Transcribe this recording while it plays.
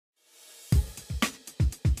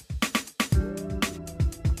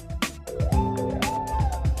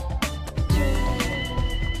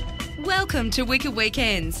Welcome to Wicked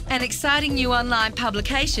Weekends, an exciting new online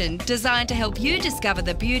publication designed to help you discover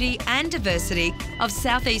the beauty and diversity of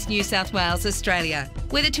Southeast New South Wales, Australia.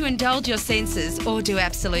 Whether to indulge your senses or do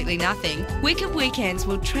absolutely nothing, Wicked Weekends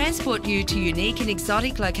will transport you to unique and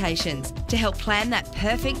exotic locations to help plan that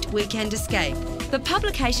perfect weekend escape. The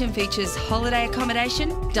publication features holiday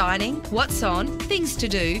accommodation, dining, what's on, things to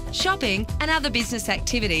do, shopping and other business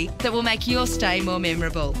activity that will make your stay more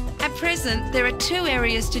memorable. At present, there are two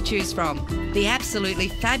areas to choose from: the absolutely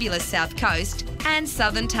fabulous South Coast and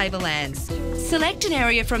Southern Tablelands. Select an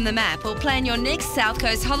area from the map or plan your next South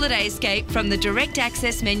Coast holiday escape from the direct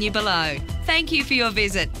access menu below. Thank you for your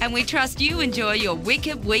visit, and we trust you enjoy your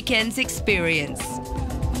Wicked Weekends experience.